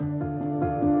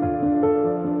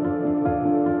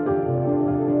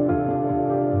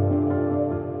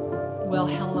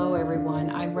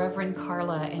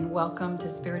and welcome to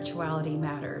Spirituality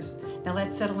Matters. Now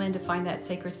let's settle in to find that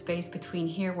sacred space between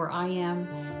here where I am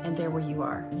and there where you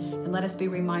are. And let us be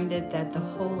reminded that the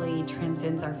holy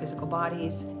transcends our physical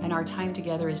bodies, and our time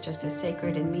together is just as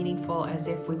sacred and meaningful as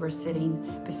if we were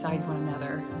sitting beside one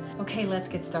another. Okay, let's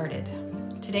get started.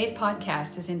 Today's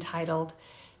podcast is entitled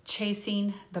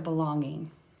Chasing the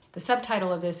Belonging. The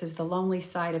subtitle of this is The Lonely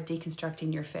Side of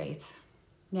Deconstructing Your Faith.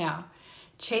 Now,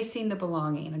 chasing the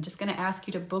belonging. I'm just going to ask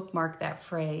you to bookmark that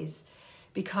phrase,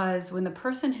 because when the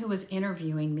person who was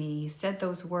interviewing me said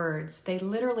those words, they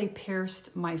literally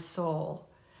pierced my soul.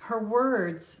 Her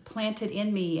words planted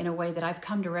in me in a way that I've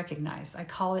come to recognize. I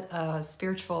call it a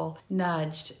spiritual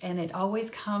nudge, and it always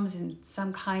comes in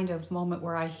some kind of moment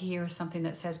where I hear something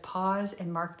that says, pause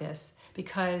and mark this,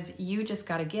 because you just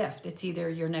got a gift. It's either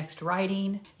your next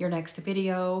writing, your next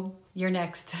video, your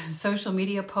next social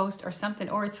media post or something,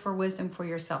 or it's for wisdom for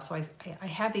yourself. So I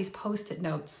have these Post-it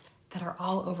notes that are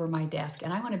all over my desk.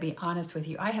 And I want to be honest with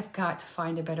you, I have got to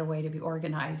find a better way to be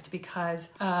organized,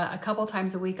 because a couple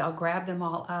times a week I'll grab them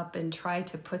all up and try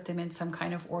to put them in some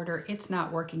kind of order. It's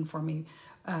not working for me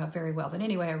very well. But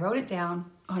anyway, I wrote it down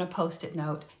on a Post-it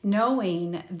note,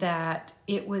 knowing that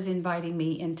it was inviting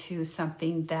me into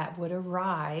something that would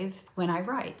arrive when I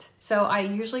write. So I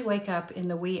usually wake up in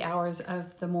the wee hours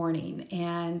of the morning,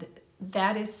 and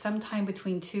that is sometime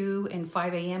between 2 and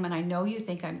 5 a.m. And I know you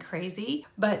think I'm crazy,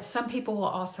 but some people will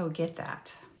also get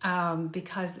that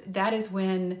because that is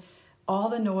when all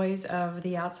the noise of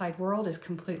the outside world is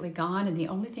completely gone, and the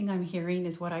only thing I'm hearing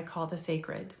is what I call the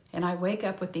sacred. And I wake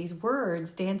up with these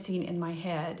words dancing in my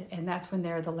head, and that's when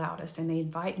they're the loudest, and they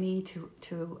invite me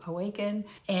to awaken,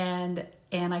 and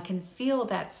I can feel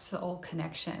that soul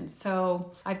connection.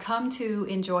 So I've come to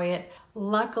enjoy it.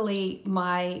 Luckily,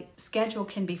 my schedule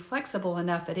can be flexible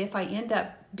enough that if I end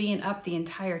up being up the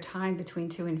entire time between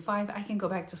 2 and 5, I can go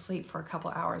back to sleep for a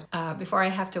couple hours before I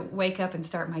have to wake up and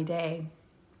start my day.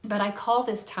 But I call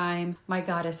this time my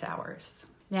goddess hours.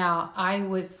 Now, I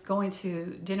was going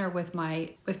to dinner with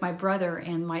my brother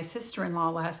and my sister-in-law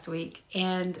last week,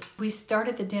 and we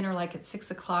started the dinner like at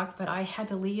 6 o'clock, but I had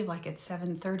to leave like at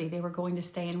 7:30. They were going to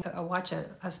stay and watch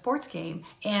a sports game,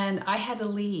 and I had to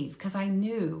leave because I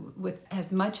knew, with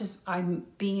as much as I'm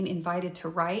being invited to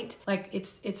write, like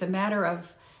it's a matter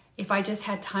of, if I just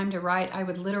had time to write, I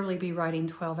would literally be writing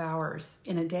 12 hours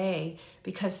in a day,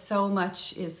 because so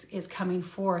much is coming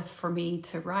forth for me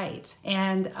to write.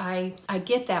 And I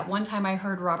get that. One time I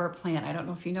heard Robert Plant. I don't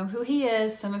know if you know who he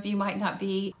is. Some of you might not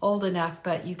be old enough,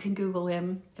 but you can Google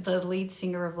him, the lead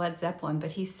singer of Led Zeppelin.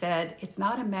 But he said, it's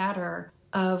not a matter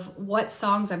of what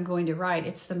songs I'm going to write.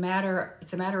 It's a matter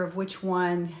of which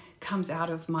one comes out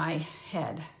of my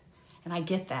head. And I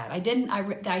get that.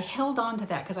 I held on to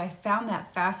that because I found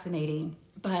that fascinating,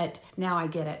 but now I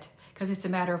get it, because it's a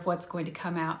matter of what's going to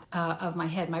come out of my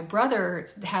head. My brother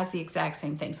has the exact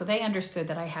same thing. So they understood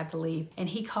that I had to leave, and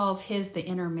he calls his the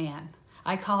inner man.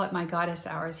 I call it my goddess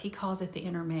hours. He calls it the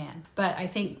inner man. But I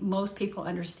think most people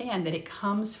understand that it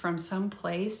comes from some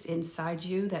place inside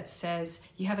you that says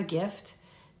you have a gift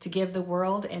to give the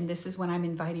world, and this is when I'm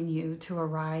inviting you to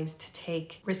arise, to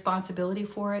take responsibility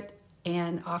for it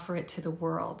and offer it to the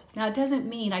world. Now, it doesn't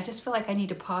mean, I just feel like I need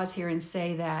to pause here and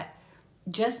say that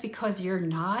just because you're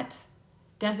not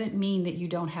doesn't mean that you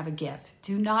don't have a gift.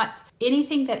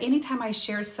 Anytime I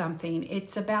share something,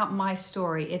 it's about my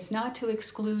story. It's not to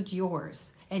exclude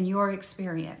yours and your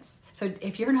experience. So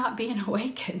if you're not being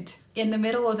awakened in the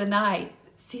middle of the night,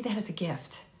 see that as a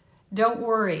gift. Don't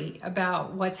worry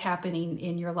about what's happening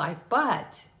in your life.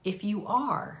 But if you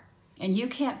are, and you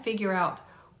can't figure out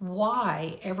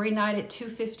why every night at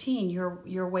 2:15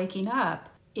 you're waking up,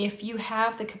 if you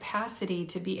have the capacity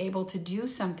to be able to do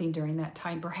something during that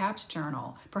time, perhaps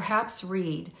journal, perhaps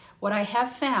read. What I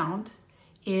have found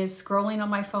is scrolling on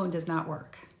my phone does not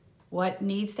work. What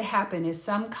needs to happen is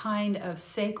some kind of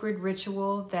sacred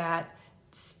ritual that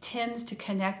tends to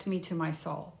connect me to my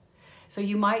soul. So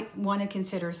you might want to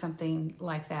consider something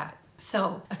like that.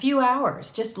 So a few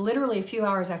hours, just literally a few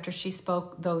hours after she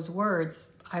spoke those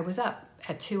words, I was up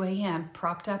at 2 a.m.,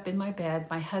 propped up in my bed.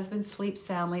 My husband sleeps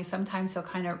soundly. Sometimes he'll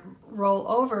kind of roll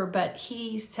over, but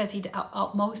he says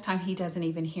most time he doesn't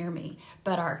even hear me.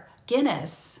 But our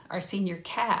Guinness, our senior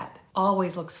cat,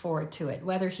 always looks forward to it.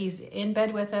 Whether he's in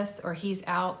bed with us or he's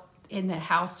out in the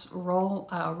house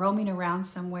roaming around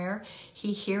somewhere,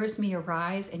 he hears me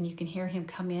arise, and you can hear him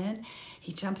come in.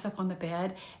 He jumps up on the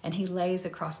bed and he lays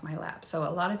across my lap. So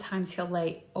a lot of times he'll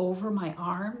lay over my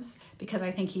arms because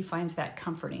I think he finds that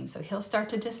comforting. So he'll start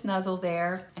to just nuzzle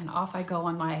there, and off I go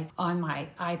on my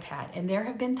iPad. And there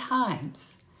have been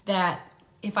times that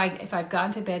if I've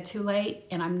gone to bed too late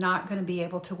and I'm not going to be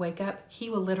able to wake up, he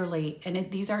will literally,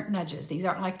 these aren't nudges. These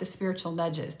aren't like the spiritual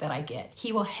nudges that I get.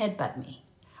 He will headbutt me.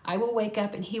 I will wake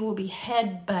up and he will be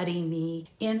headbutting me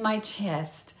in my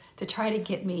chest to try to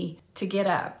get me to get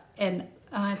up. And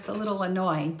it's a little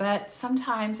annoying, but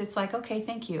sometimes it's like, okay,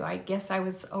 thank you. I guess I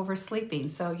was oversleeping.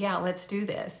 So yeah, let's do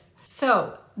this.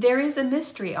 So there is a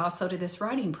mystery also to this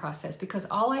writing process, because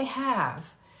all I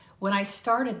have when I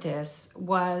started this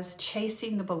was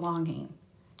chasing the belonging.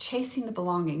 Chasing the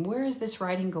belonging. Where is this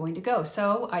writing going to go?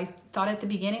 So I thought at the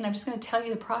beginning, I'm just going to tell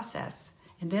you the process.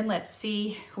 And then let's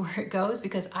see where it goes,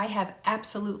 because I have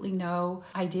absolutely no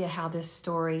idea how this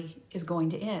story is going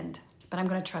to end. But I'm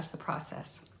going to trust the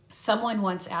process. Someone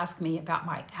once asked me about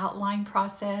my outline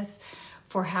process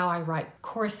for how I write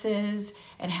courses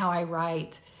and how I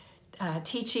write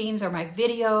teachings or my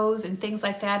videos and things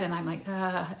like that. And I'm like,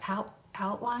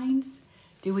 outlines?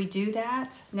 Do we do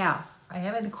that? Now, I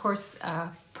am in the course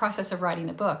process of writing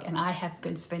a book, and I have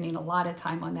been spending a lot of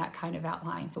time on that kind of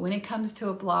outline. But when it comes to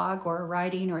a blog or a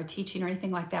writing or a teaching or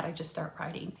anything like that, I just start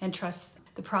writing and trust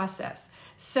the process.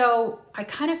 So I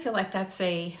kind of feel like that's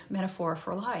a metaphor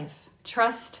for life.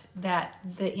 Trust that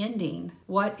the ending,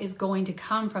 what is going to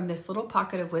come from this little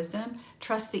pocket of wisdom,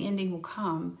 trust the ending will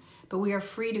come, but we are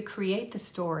free to create the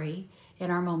story in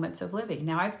our moments of living.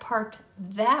 Now, I've parked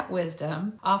that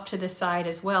wisdom off to the side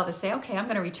as well to say, okay, I'm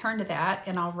going to return to that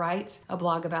and I'll write a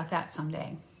blog about that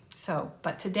someday. So,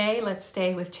 but today let's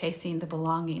stay with chasing the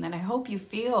belonging. And I hope you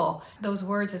feel those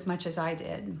words as much as I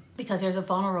did, because there's a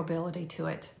vulnerability to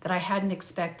it that I hadn't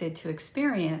expected to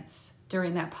experience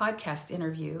during that podcast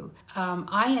interview.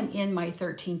 I am in my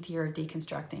 13th year of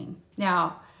deconstructing.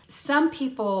 Now, some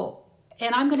people,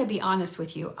 and I'm going to be honest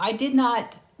with you, I did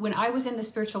not, when I was in the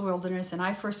spiritual wilderness and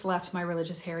I first left my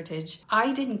religious heritage,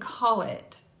 I didn't call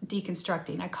it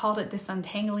deconstructing. I called it this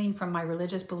untangling from my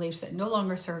religious beliefs that no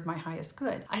longer serve my highest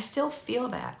good. I still feel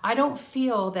that. I don't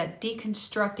feel that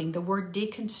deconstructing, the word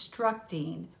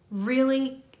deconstructing,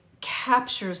 really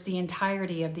captures the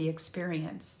entirety of the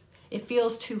experience. It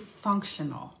feels too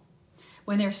functional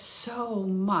when there's so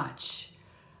much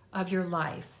of your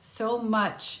life, so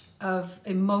much of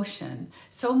emotion,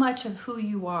 so much of who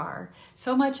you are,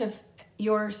 so much of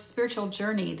your spiritual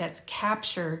journey that's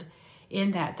captured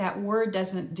in that. That word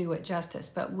doesn't do it justice.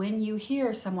 But when you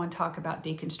hear someone talk about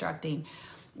deconstructing,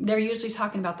 they're usually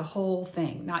talking about the whole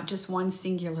thing, not just one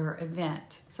singular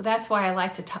event. So that's why I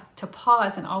like to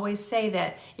pause and always say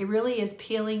that it really is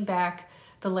peeling back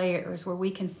the layers where we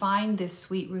can find this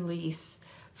sweet release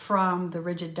from the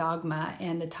rigid dogma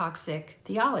and the toxic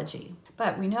theology.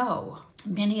 But we know,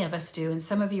 many of us do, and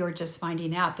some of you are just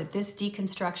finding out, that this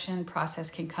deconstruction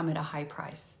process can come at a high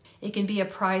price. It can be a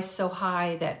price so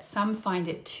high that some find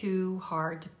it too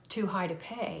high to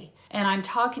pay. And I'm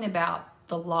talking about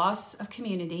the loss of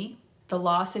community, the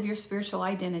loss of your spiritual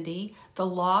identity, the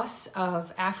loss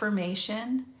of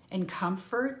affirmation and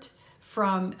comfort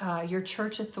from your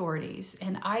church authorities.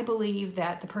 And I believe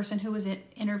that the person who was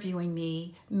interviewing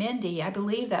me, Mindy, I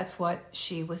believe that's what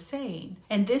she was saying.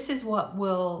 And this is what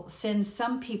will send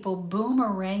some people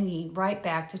boomeranging right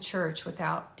back to church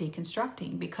without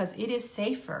deconstructing, because it is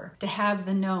safer to have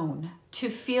the known, to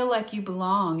feel like you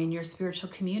belong in your spiritual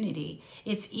community.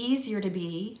 It's easier to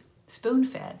be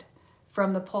spoon-fed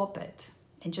from the pulpit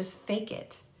and just fake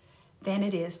it than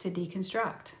it is to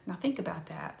deconstruct. Now think about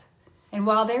that. And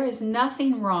while there is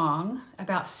nothing wrong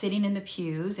about sitting in the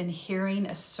pews and hearing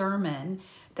a sermon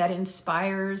that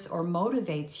inspires or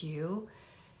motivates you,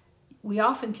 we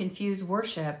often confuse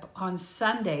worship on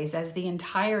Sundays as the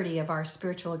entirety of our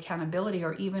spiritual accountability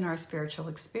or even our spiritual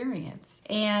experience.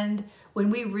 And when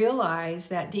we realize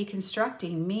that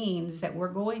deconstructing means that we're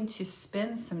going to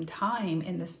spend some time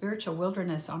in the spiritual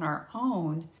wilderness on our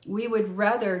own, we would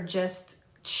rather just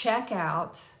check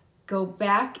out, go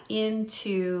back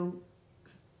into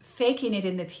faking it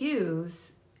in the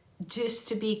pews just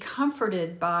to be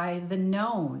comforted by the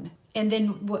known. And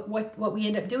then what we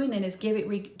end up doing then is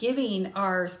giving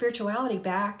our spirituality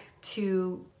back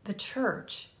to the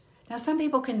church. Now, some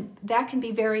people that can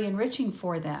be very enriching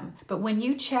for them. But when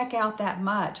you check out that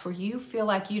much, where you feel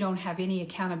like you don't have any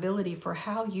accountability for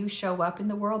how you show up in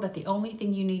the world, that the only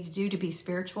thing you need to do to be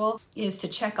spiritual is to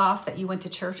check off that you went to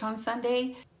church on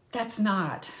Sunday, that's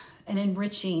not an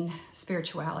enriching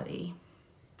spirituality.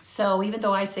 So even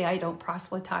though I say I don't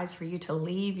proselytize for you to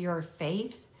leave your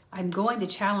faith, I'm going to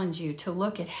challenge you to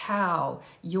look at how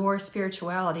your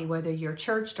spirituality, whether you're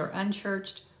churched or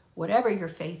unchurched, whatever your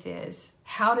faith is,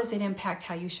 how does it impact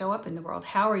how you show up in the world?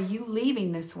 How are you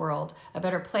leaving this world a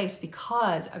better place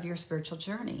because of your spiritual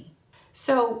journey?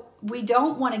 So we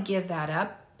don't want to give that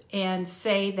up. and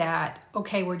say that,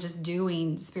 okay, we're just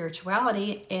doing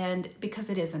spirituality, and because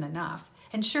it isn't enough.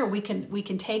 And sure, we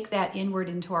can take that inward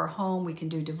into our home. We can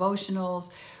do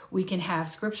devotionals. We can have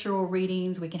scriptural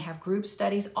readings. We can have group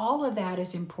studies. All of that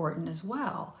is important as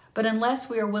well. But unless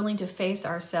we are willing to face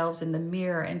ourselves in the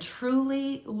mirror and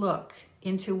truly look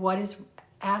into what is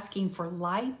asking for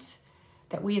light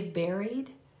that we have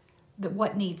buried, that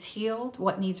what needs healed,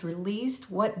 what needs released,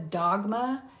 what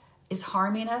dogma is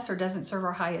harming us or doesn't serve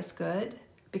our highest good,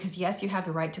 because yes, you have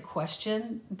the right to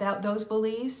question those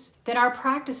beliefs, then our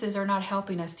practices are not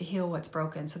helping us to heal what's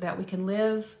broken so that we can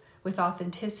live with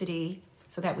authenticity,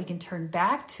 so that we can turn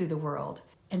back to the world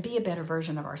and be a better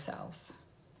version of ourselves.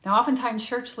 Now, oftentimes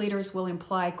church leaders will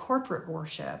imply corporate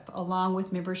worship along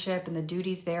with membership and the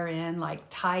duties therein, like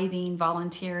tithing,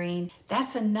 volunteering.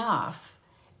 That's enough,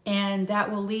 and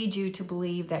that will lead you to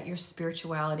believe that your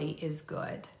spirituality is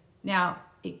good. Now,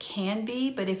 it can be,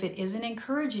 but if it isn't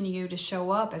encouraging you to show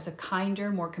up as a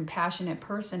kinder, more compassionate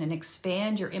person and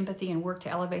expand your empathy and work to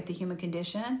elevate the human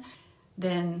condition,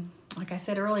 then, like I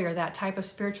said earlier, that type of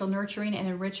spiritual nurturing and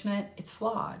enrichment, it's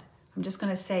flawed. I'm just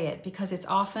going to say it because it's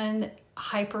often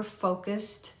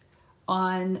hyper-focused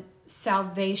on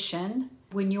salvation.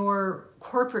 When your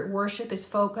corporate worship is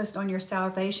focused on your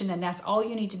salvation, and that's all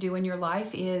you need to do in your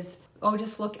life is,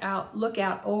 just look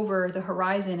out over the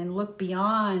horizon and look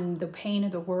beyond the pain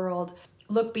of the world.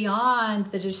 Look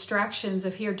beyond the distractions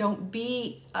of here. Don't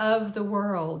be of the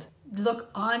world.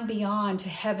 Look on beyond to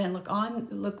heaven.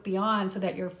 Look beyond so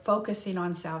that you're focusing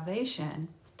on salvation.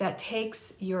 That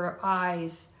takes your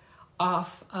eyes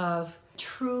off of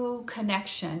true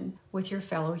connection with your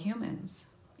fellow humans.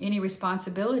 Any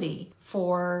responsibility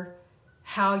for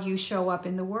how you show up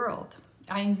in the world.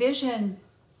 I envision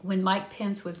when Mike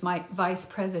Pence was my vice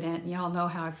president, and y'all know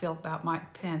how I feel about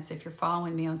Mike Pence if you're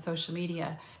following me on social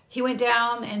media. He went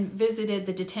down and visited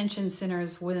the detention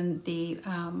centers when the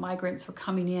migrants were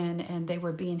coming in and they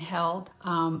were being held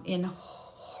in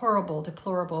horrible,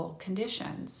 deplorable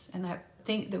conditions. And I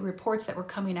think the reports that were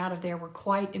coming out of there were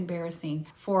quite embarrassing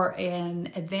for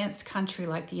an advanced country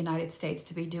like the United States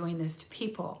to be doing this to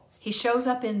people. He shows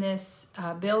up in this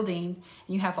building,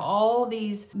 and you have all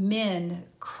these men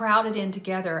crowded in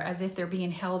together as if they're being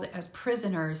held as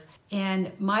prisoners.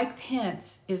 And Mike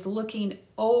Pence is looking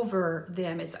over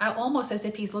them. It's almost as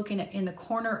if he's looking in the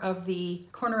corner of the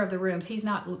rooms. He's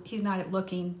not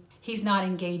looking. He's not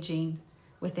engaging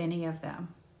with any of them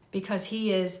because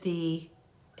he is the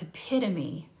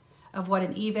epitome of what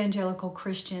an evangelical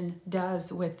Christian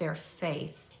does with their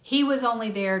faith. He was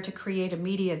only there to create a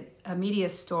media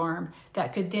storm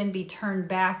that could then be turned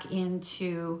back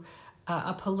into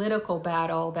a political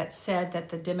battle that said that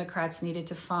the Democrats needed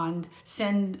to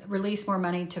release more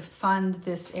money to fund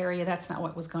this area. That's not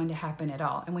what was going to happen at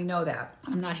all. And we know that.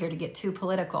 I'm not here to get too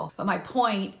political. But my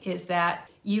point is that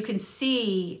you can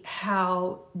see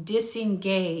how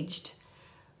disengaged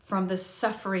from the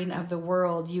suffering of the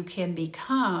world you can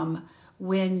become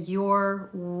when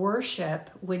your worship,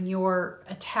 when your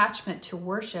attachment to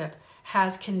worship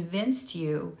has convinced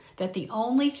you that the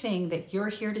only thing that you're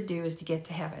here to do is to get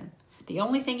to heaven. The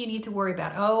only thing you need to worry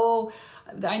about,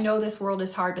 I know this world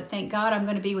is hard, but thank God I'm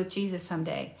going to be with Jesus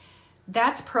someday.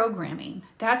 That's programming.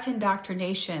 That's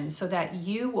indoctrination so that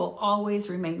you will always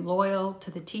remain loyal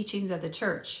to the teachings of the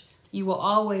church. You will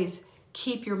always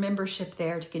keep your membership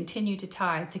there, to continue to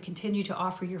tithe, to continue to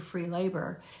offer your free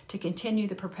labor, to continue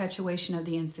the perpetuation of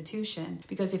the institution.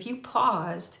 Because if you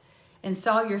paused and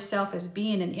saw yourself as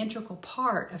being an integral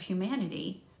part of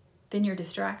humanity, then you're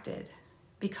distracted.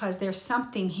 Because there's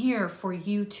something here for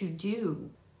you to do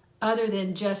other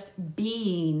than just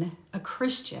being a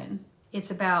Christian.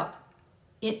 It's about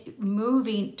it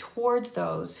moving towards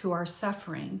those who are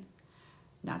suffering,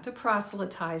 not to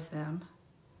proselytize them,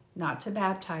 not to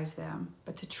baptize them,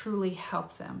 but to truly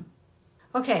help them.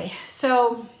 Okay,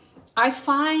 so I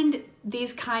find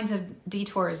these kinds of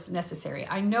detours necessary.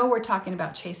 I know we're talking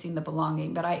about chasing the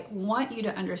belonging, but I want you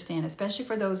to understand, especially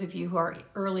for those of you who are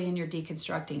early in your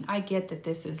deconstructing, I get that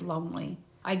this is lonely.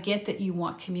 I get that you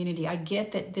want community. I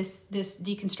get that this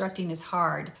deconstructing is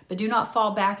hard, but do not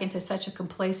fall back into such a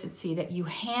complacency that you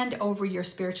hand over your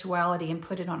spirituality and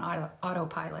put it on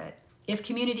autopilot. If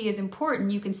community is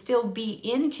important, you can still be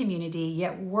in community,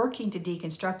 yet working to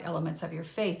deconstruct elements of your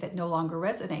faith that no longer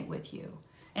resonate with you.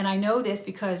 And I know this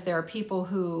because there are people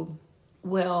who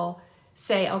will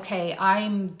say, okay,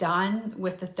 I'm done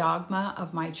with the dogma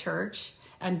of my church.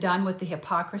 I'm done with the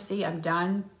hypocrisy. I'm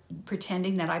done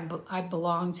pretending that I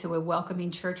belong to a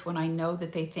welcoming church when I know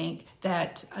that they think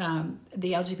that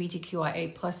the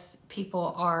LGBTQIA plus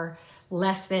people are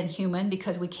less than human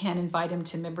because we can't invite them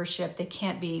to membership. They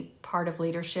can't be part of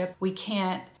leadership. We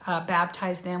can't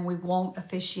baptize them. We won't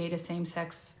officiate a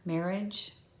same-sex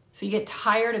marriage. So you get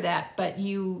tired of that, but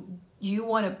you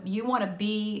want to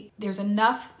be, there's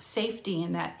enough safety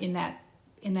in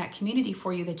that community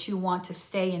for you that you want to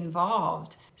stay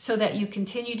involved so that you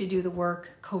continue to do the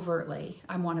work covertly.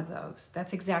 I'm one of those.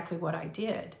 That's exactly what I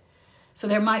did. So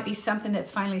there might be something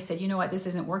that's finally said, you know what, this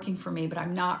isn't working for me, but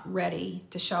I'm not ready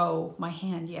to show my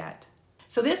hand yet.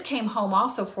 So this came home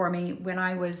also for me when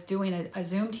I was doing a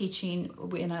Zoom teaching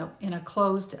in a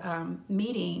closed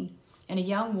meeting, and a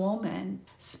young woman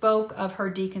spoke of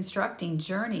her deconstructing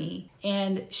journey,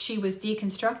 and she was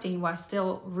deconstructing while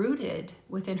still rooted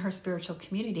within her spiritual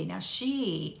community. Now,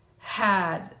 she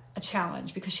had a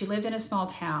challenge because she lived in a small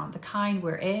town, the kind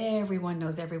where everyone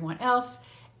knows everyone else.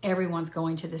 Everyone's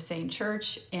going to the same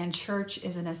church, and church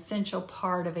is an essential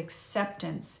part of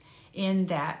acceptance in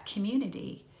that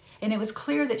community. And it was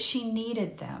clear that she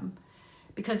needed them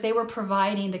because they were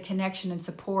providing the connection and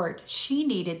support she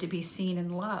needed to be seen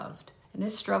and loved. And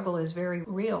this struggle is very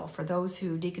real for those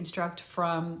who deconstruct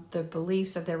from the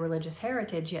beliefs of their religious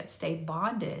heritage yet stay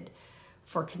bonded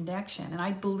for connection. And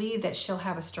I believe that she'll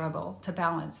have a struggle to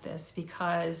balance this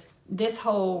because this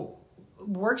whole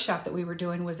workshop that we were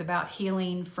doing was about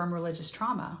healing from religious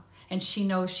trauma, and she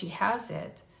knows she has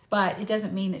it, but it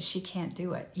doesn't mean that she can't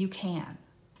do it. You can.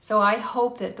 So I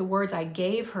hope that the words I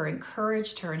gave her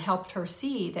encouraged her and helped her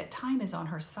see that time is on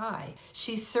her side.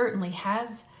 She certainly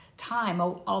has time,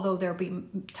 although there'll be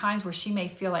times where she may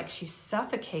feel like she's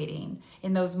suffocating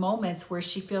in those moments where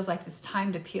she feels like it's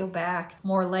time to peel back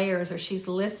more layers, or she's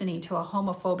listening to a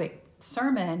homophobic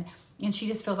sermon and she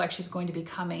just feels like she's going to be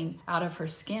coming out of her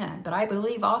skin. But I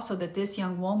believe also that this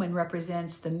young woman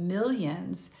represents the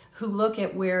millions who look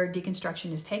at where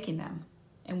deconstruction is taking them.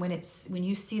 And when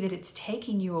you see that it's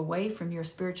taking you away from your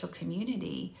spiritual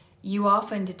community, you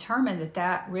often determine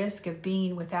that risk of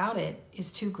being without it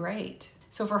is too great.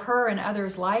 So for her and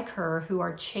others like her who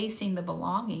are chasing the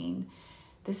belonging,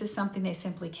 this is something they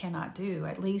simply cannot do,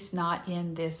 at least not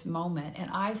in this moment.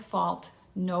 And I fault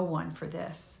no one for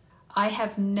this. I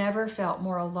have never felt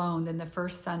more alone than the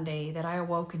first Sunday that I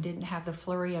awoke and didn't have the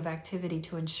flurry of activity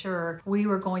to ensure we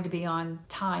were going to be on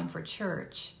time for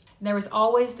church. And there was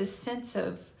always this sense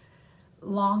of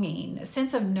longing, a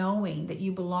sense of knowing that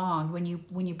you belonged when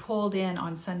you pulled in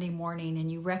on Sunday morning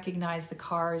and you recognized the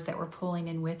cars that were pulling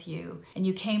in with you and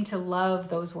you came to love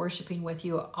those worshiping with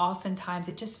you. Oftentimes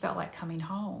it just felt like coming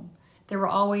home. There were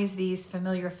always these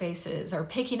familiar faces, or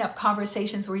picking up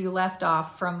conversations where you left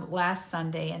off from last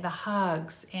Sunday, and the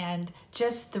hugs and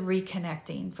just the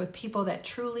reconnecting with people that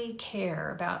truly care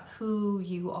about who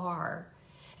you are.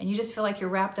 And you just feel like you're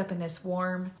wrapped up in this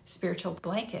warm spiritual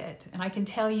blanket. And I can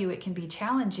tell you it can be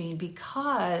challenging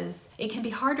because it can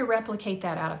be hard to replicate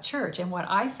that out of church. And what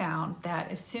I found that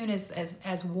as soon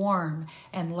as warm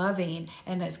and loving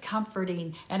and as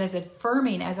comforting and as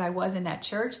affirming as I was in that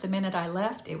church, the minute I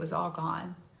left, it was all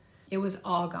gone. It was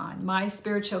all gone. My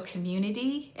spiritual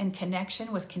community and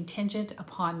connection was contingent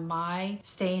upon my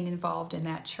staying involved in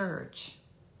that church.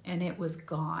 And it was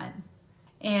gone.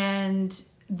 And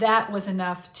that was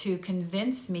enough to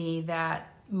convince me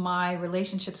that my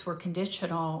relationships were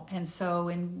conditional. And so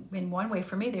in one way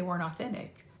for me, they weren't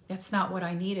authentic. That's not what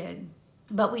I needed.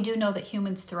 But we do know that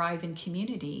humans thrive in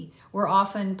community. We're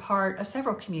often part of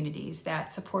several communities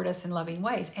that support us in loving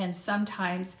ways. And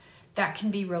sometimes that can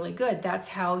be really good. That's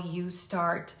how you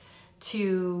start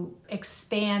to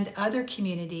expand other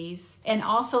communities and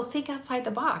also think outside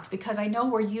the box, because I know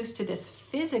we're used to this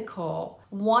physical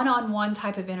one-on-one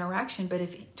type of interaction. But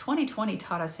if 2020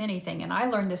 taught us anything, and I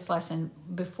learned this lesson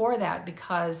before that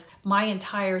because my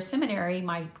entire seminary,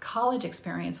 my college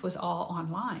experience was all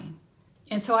online.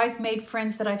 And so I've made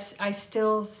friends that I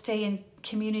still stay in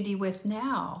community with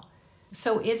now.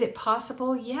 So is it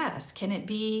possible? Yes. Can it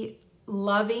be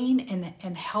loving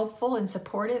and helpful and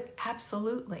supportive?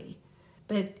 Absolutely.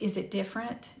 But is it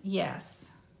different?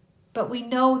 Yes. But we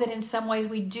know that in some ways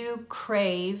we do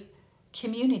crave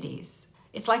communities.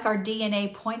 It's like our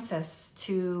DNA points us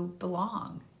to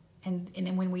belong. And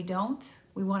then when we don't,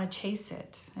 we want to chase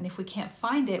it. And if we can't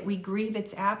find it, we grieve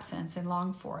its absence and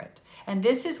long for it. And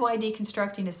this is why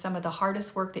deconstructing is some of the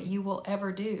hardest work that you will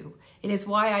ever do. It is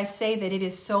why I say that it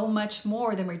is so much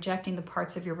more than rejecting the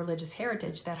parts of your religious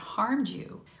heritage that harmed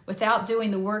you. Without doing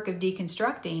the work of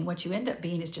deconstructing, what you end up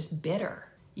being is just bitter.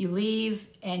 You leave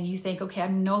and you think, okay,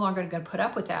 I'm no longer going to put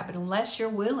up with that. But unless you're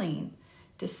willing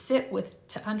to sit with,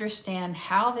 to understand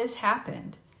how this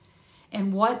happened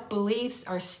and what beliefs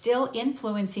are still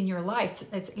influencing your life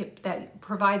that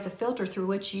provides a filter through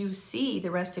which you see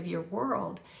the rest of your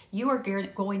world, you are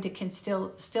going to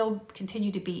still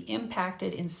continue to be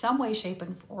impacted in some way, shape,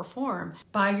 or form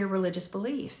by your religious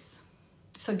beliefs.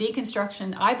 So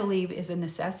deconstruction, I believe, is a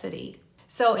necessity.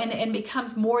 So, and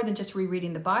becomes more than just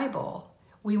rereading the Bible.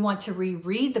 We want to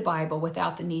reread the Bible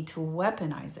without the need to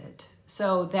weaponize it.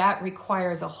 So that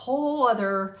requires a whole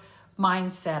other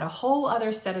mindset, a whole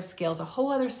other set of skills, a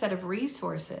whole other set of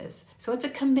resources. So it's a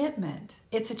commitment.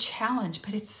 It's a challenge,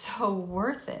 but it's so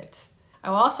worth it. I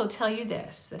will also tell you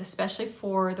this, that especially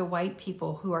for the white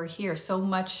people who are here, so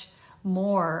much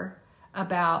more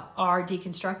about our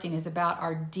deconstructing is about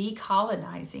our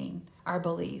decolonizing our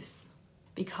beliefs,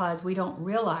 because we don't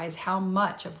realize how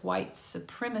much of white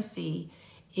supremacy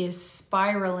is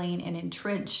spiraling and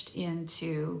entrenched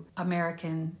into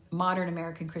modern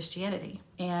American Christianity.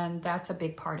 And that's a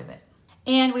big part of it.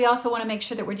 And we also want to make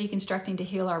sure that we're deconstructing to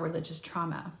heal our religious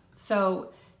trauma.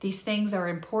 So these things are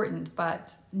important,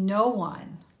 but no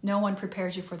one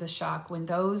prepares you for the shock when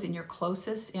those in your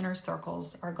closest inner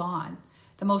circles are gone.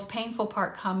 The most painful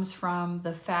part comes from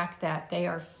the fact that they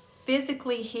are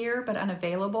physically here but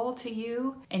unavailable to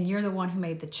you, and you're the one who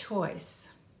made the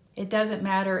choice. It doesn't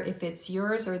matter if it's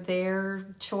yours or their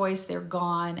choice, they're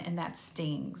gone, and that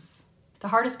stings. The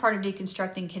hardest part of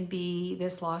deconstructing can be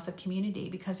this loss of community,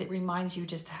 because it reminds you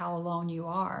just how alone you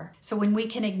are. So when we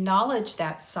can acknowledge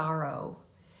that sorrow,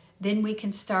 then we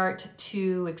can start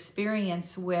to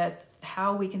experience with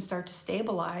how we can start to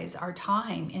stabilize our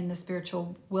time in the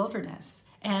spiritual wilderness.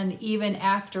 And even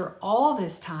after all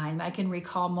this time, I can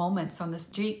recall moments on this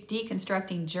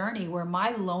deconstructing journey where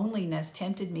my loneliness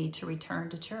tempted me to return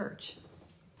to church.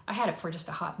 I had it for just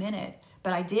a hot minute,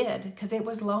 but I did, because it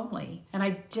was lonely. And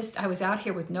I was out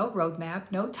here with no roadmap,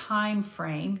 no time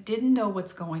frame, didn't know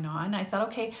what's going on. I thought,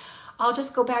 okay, I'll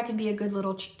just go back and be a good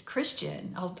little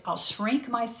Christian. I'll shrink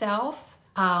myself.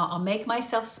 I'll make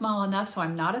myself small enough so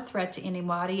I'm not a threat to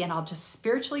anybody, and I'll just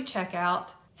spiritually check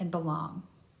out and belong.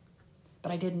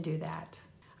 But I didn't do that.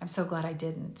 I'm so glad I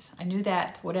didn't. I knew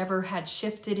that whatever had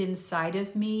shifted inside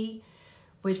of me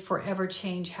would forever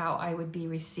change how I would be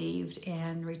received,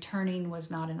 and returning was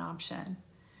not an option.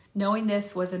 Knowing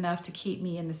this was enough to keep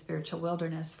me in the spiritual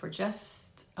wilderness for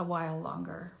just a while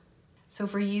longer. So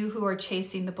for you who are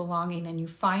chasing the belonging and you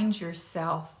find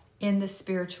yourself in the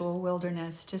spiritual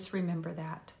wilderness, just remember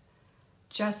that.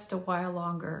 Just a while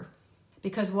longer.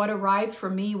 Because what arrived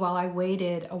for me while I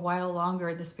waited a while longer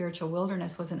in the spiritual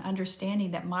wilderness was an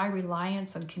understanding that my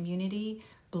reliance on community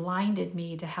blinded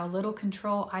me to how little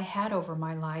control I had over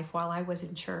my life while I was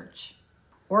in church.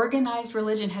 Organized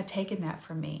religion had taken that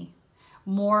from me.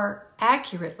 More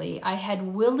accurately, I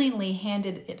had willingly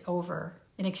handed it over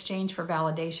in exchange for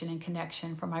validation and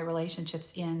connection from my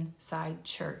relationships inside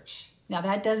church. Now,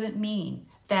 that doesn't mean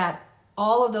that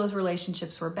all of those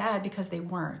relationships were bad, because they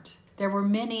weren't. There were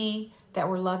many that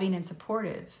were loving and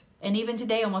supportive. And even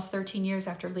today, almost 13 years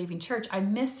after leaving church, I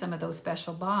miss some of those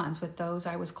special bonds with those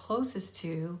I was closest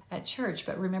to at church.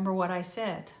 But remember what I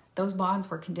said, those bonds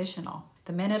were conditional.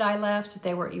 The minute I left,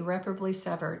 they were irreparably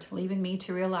severed, leaving me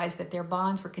to realize that their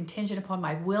bonds were contingent upon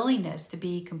my willingness to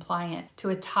be compliant to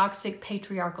a toxic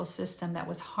patriarchal system that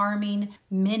was harming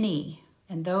many.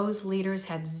 And those leaders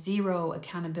had zero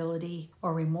accountability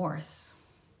or remorse,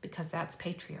 because that's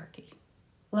patriarchy.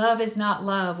 Love is not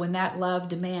love when that love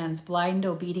demands blind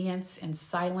obedience and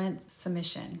silent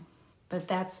submission. But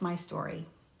that's my story.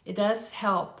 It does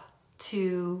help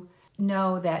to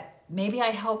know that maybe I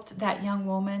helped that young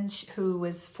woman who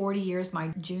was 40 years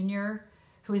my junior,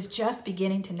 who is just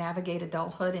beginning to navigate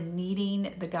adulthood and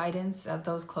needing the guidance of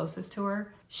those closest to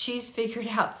her. She's figured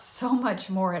out so much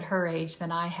more at her age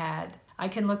than I had. I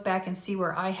can look back and see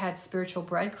where I had spiritual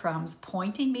breadcrumbs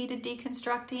pointing me to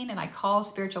deconstructing, and I call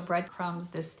spiritual breadcrumbs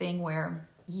this thing where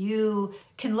you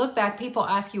can look back, people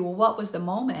ask you, well, what was the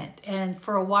moment? And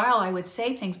for a while I would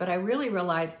say things, but I really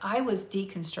realized I was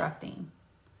deconstructing.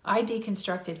 I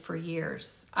deconstructed for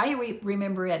years. I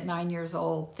remember at 9 years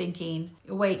old thinking,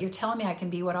 wait, you're telling me I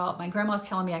can be my grandma's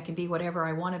telling me I can be whatever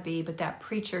I want to be, but that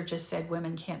preacher just said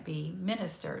women can't be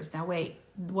ministers. Now wait,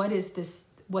 what is this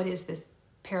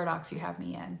paradox you have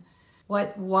me in?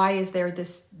 Why is there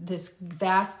this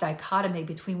vast dichotomy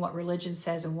between what religion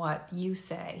says and what you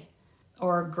say,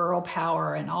 or girl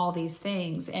power and all these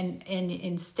things? And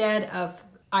instead of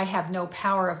I have no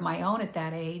power of my own at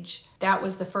that age, that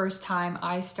was the first time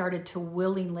I started to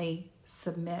willingly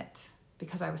submit,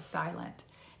 because I was silent.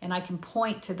 And I can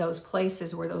point to those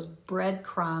places where those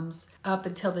breadcrumbs, up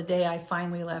until the day I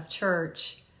finally left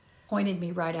church, pointed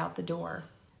me right out the door.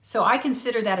 So I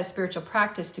consider that a spiritual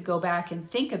practice to go back and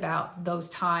think about those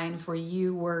times where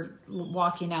you were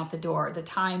walking out the door, the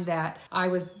time that I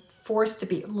was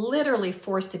literally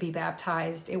forced to be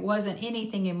baptized. It wasn't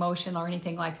anything emotional or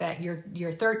anything like that.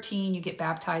 You're 13, you get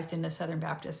baptized in the Southern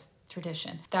Baptist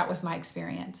tradition. That was my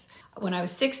experience. When I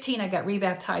was 16, I got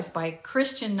rebaptized by a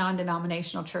Christian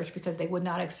non-denominational church because they would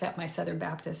not accept my Southern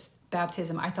Baptist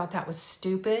baptism. I thought that was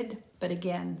stupid, but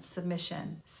again,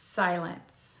 submission,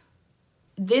 silence.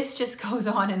 This just goes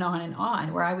on and on and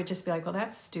on, where I would just be like, well,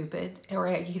 that's stupid. Or,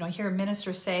 I hear a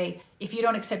minister say, if you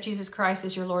don't accept Jesus Christ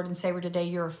as your Lord and Savior today,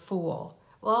 you're a fool.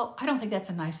 Well, I don't think that's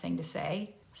a nice thing to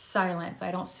say. Silence.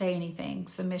 I don't say anything.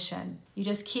 Submission. You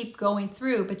just keep going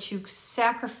through, but you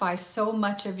sacrifice so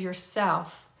much of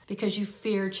yourself because you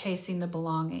fear chasing the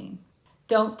belonging.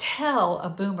 Don't tell a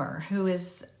boomer who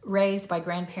is raised by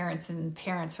grandparents and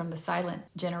parents from the silent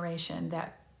generation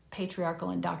that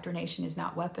patriarchal indoctrination is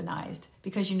not weaponized,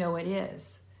 because you know it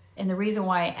is. And the reason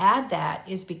why I add that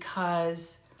is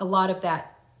because a lot of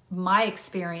that, my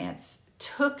experience,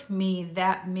 took me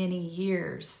that many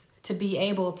years to be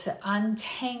able to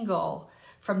untangle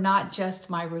from not just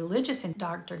my religious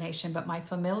indoctrination, but my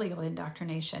familial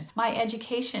indoctrination, my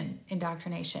education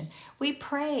indoctrination. We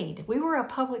prayed. We were a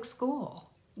public school.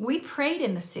 We prayed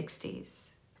in the 60s.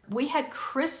 We had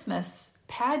Christmas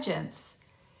pageants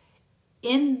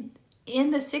in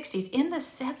the 60s, in the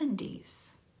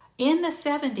 70s. In the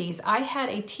 70s, I had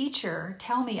a teacher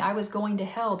tell me I was going to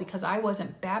hell because I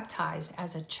wasn't baptized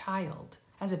as a child,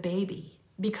 as a baby,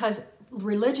 because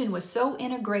religion was so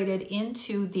integrated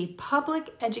into the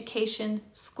public education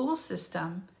school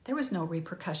system. There was no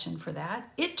repercussion for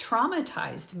that. It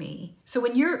traumatized me. So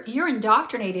when you're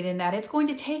indoctrinated in that, it's going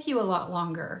to take you a lot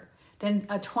longer than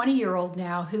a 20-year-old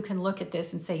now who can look at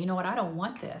this and say, you know what, I don't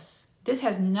want this. This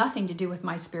has nothing to do with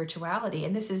my spirituality,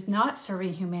 and this is not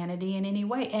serving humanity in any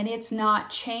way, and it's not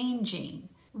changing.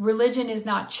 Religion is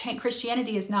not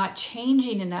Christianity is not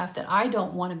changing enough that I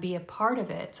don't want to be a part of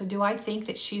it. So do I think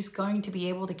that she's going to be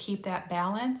able to keep that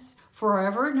balance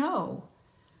forever? No.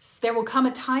 There will come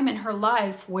a time in her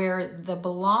life where the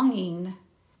belonging,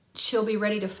 she'll be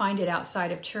ready to find it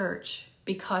outside of church,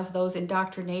 because those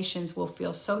indoctrinations will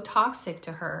feel so toxic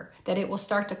to her that it will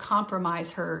start to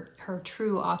compromise her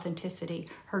true authenticity,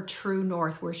 her true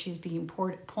north, where she's being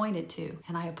pointed to.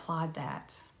 And I applaud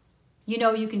that.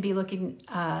 You can be looking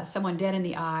someone dead in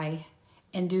the eye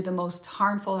and do the most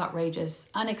harmful,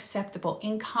 outrageous, unacceptable,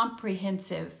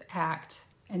 incomprehensive act,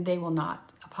 and they will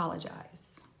not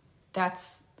apologize.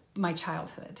 That's my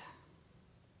childhood.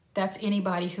 That's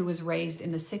anybody who was raised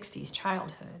in the 60s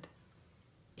childhood.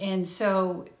 And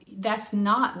so that's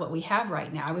not what we have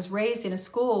right now. I was raised in a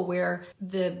school where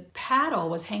the paddle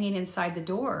was hanging inside the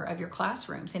door of your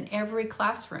classrooms, in every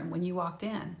classroom when you walked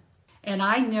in. And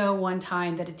I know one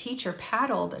time that a teacher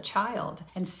paddled a child,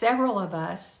 and several of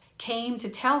us came to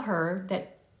tell her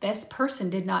that this person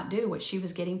did not do what she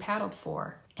was getting paddled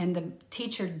for. And the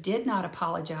teacher did not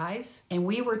apologize. And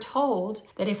we were told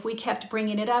that if we kept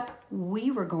bringing it up, we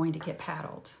were going to get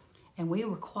paddled. And we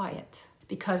were quiet,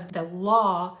 because the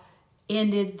law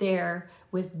ended there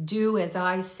with "do as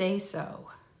I say so."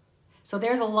 So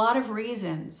there's a lot of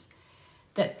reasons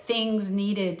that things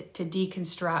needed to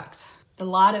deconstruct. A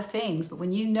lot of things. But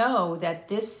when you know that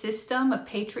this system of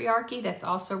patriarchy, that's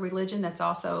also religion, that's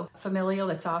also familial,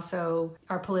 that's also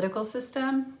our political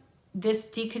system,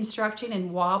 this deconstructing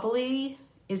and wobbly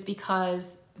is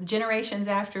because the generations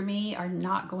after me are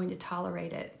not going to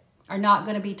tolerate it, are not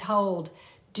going to be told,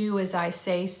 "do as I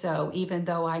say so," even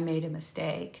though I made a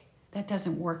mistake. That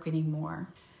doesn't work anymore.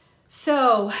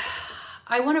 So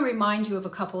I want to remind you of a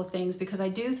couple of things, because I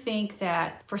do think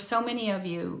that for so many of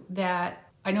you that,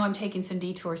 I know I'm taking some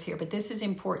detours here, but this is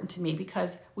important to me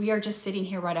because we are just sitting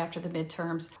here right after the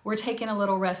midterms. We're taking a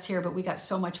little rest here, but we got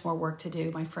so much more work to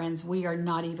do, my friends. We are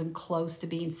not even close to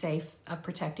being safe of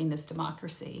protecting this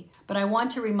democracy. But I want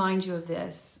to remind you of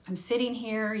this. I'm sitting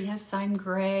here, yes, I'm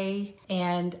gray,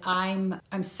 and I'm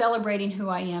celebrating who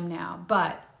I am now.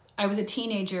 But I was a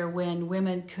teenager when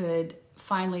women could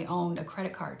finally own a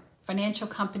credit card. Financial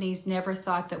companies never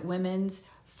thought that women's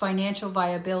financial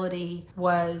viability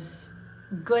was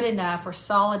good enough or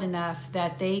solid enough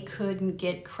that they couldn't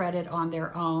get credit on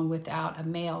their own without a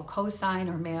male cosign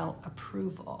or male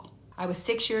approval. I was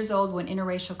 6 years old when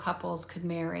interracial couples could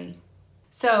marry.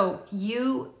 So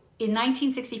in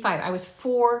 1965, I was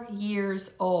 4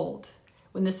 years old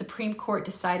when the Supreme Court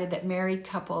decided that married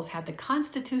couples had the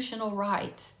constitutional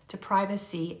right to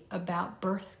privacy about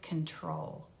birth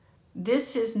control.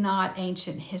 This is not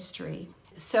ancient history.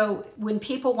 So when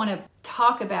people want to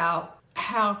talk about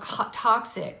how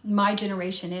toxic my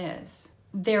generation is,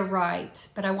 they're right,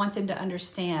 but I want them to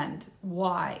understand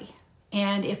why.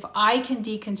 And if I can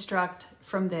deconstruct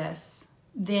from this,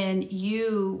 then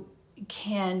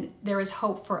there is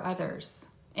hope for others.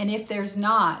 And if there's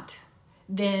not,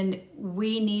 then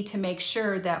we need to make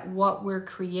sure that what we're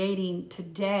creating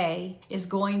today is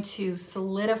going to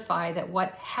solidify that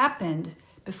what happened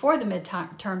before the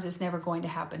midterms is never going to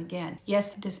happen again. Yes,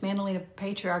 the dismantling of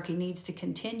patriarchy needs to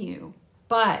continue.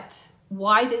 But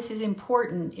why this is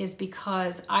important is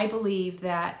because I believe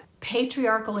that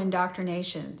patriarchal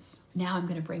indoctrinations, now I'm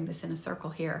going to bring this in a circle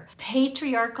here,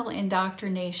 patriarchal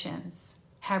indoctrinations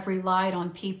have relied on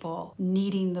people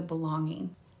needing the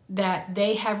belonging. That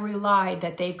they have relied,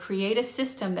 that they've created a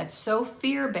system that's so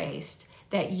fear-based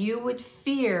that you would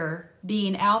fear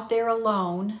being out there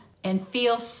alone and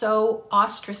feel so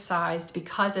ostracized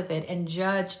because of it and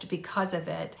judged because of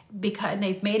it. And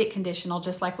they've made it conditional,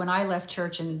 just like when I left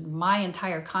church and my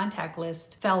entire contact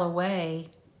list fell away,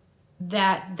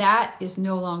 that is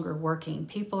no longer working.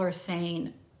 People are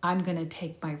saying, I'm going to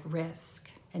take my risk.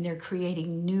 And they're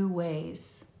creating new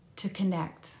ways to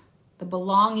connect. The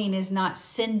belonging is not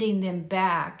sending them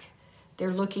back.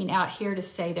 They're looking out here to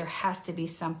say there has to be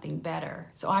something better.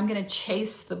 So I'm going to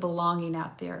chase the belonging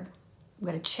out there. I'm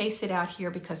going to chase it out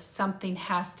here because something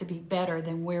has to be better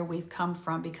than where we've come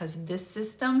from, because this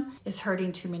system is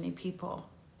hurting too many people.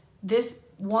 This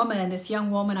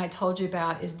young woman I told you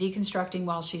about, is deconstructing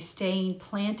while she's staying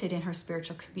planted in her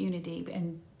spiritual community.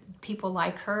 And people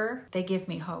like her, they give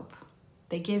me hope.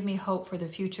 They give me hope for the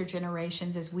future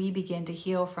generations as we begin to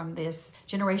heal from this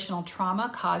generational trauma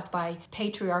caused by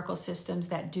patriarchal systems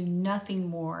that do nothing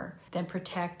more than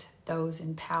protect those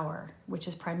in power, which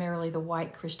is primarily the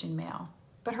white Christian male.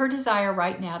 But her desire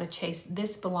right now to chase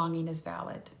this belonging is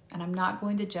valid. And I'm not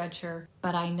going to judge her,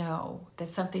 but I know that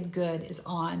something good is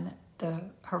on the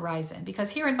horizon. Because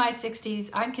here in my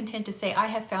 60s, I'm content to say I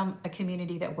have found a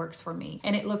community that works for me.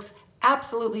 And it looks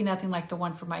absolutely nothing like the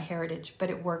one from my heritage,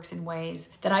 but it works in ways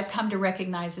that I've come to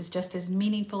recognize as just as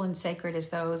meaningful and sacred as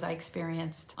those I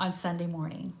experienced on Sunday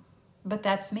morning. But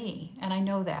that's me, and I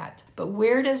know that. But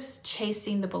where does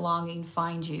chasing the belonging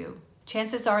find you?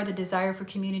 Chances are the desire for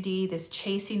community, this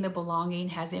chasing the belonging,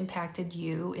 has impacted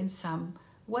you in some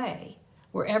way.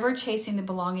 Wherever chasing the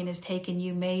belonging has taken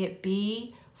you, may it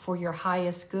be for your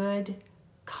highest good,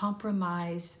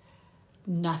 compromise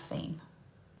nothing.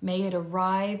 May it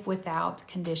arrive without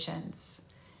conditions.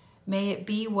 May it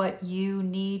be what you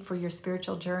need for your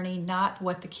spiritual journey, not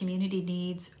what the community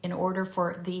needs in order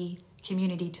for the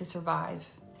community to survive.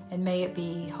 And may it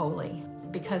be holy,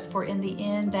 because for in the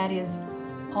end, that is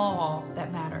all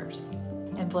that matters.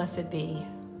 And blessed be.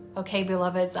 Okay,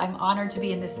 beloveds, I'm honored to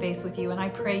be in this space with you, and I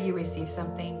pray you receive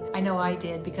something. I know I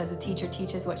did, because the teacher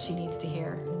teaches what she needs to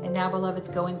hear. And now, beloveds,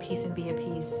 go in peace and be at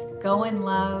peace. Go in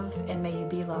love, and may you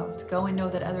be loved. Go and know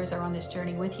that others are on this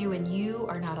journey with you, and you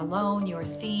are not alone. You are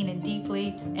seen and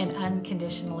deeply and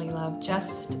unconditionally loved,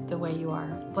 just the way you are.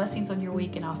 Blessings on your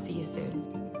week, and I'll see you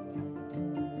soon.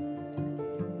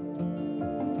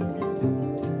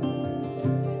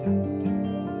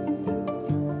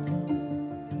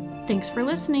 Thanks for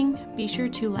listening. Be sure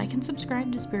to like and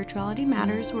subscribe to Spirituality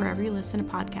Matters wherever you listen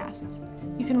to podcasts.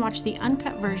 You can watch the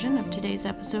uncut version of today's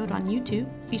episode on YouTube.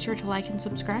 Be sure to like and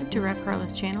subscribe to Rev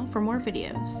Carla's channel for more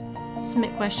videos.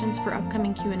 Submit questions for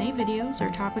upcoming Q&A videos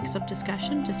or topics of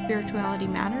discussion to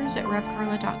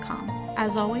spiritualitymatters@revcarla.com.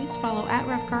 As always, follow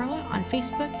 @RevCarla on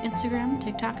Facebook, Instagram,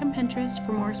 TikTok, and Pinterest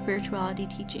for more spirituality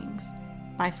teachings.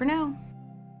 Bye for now.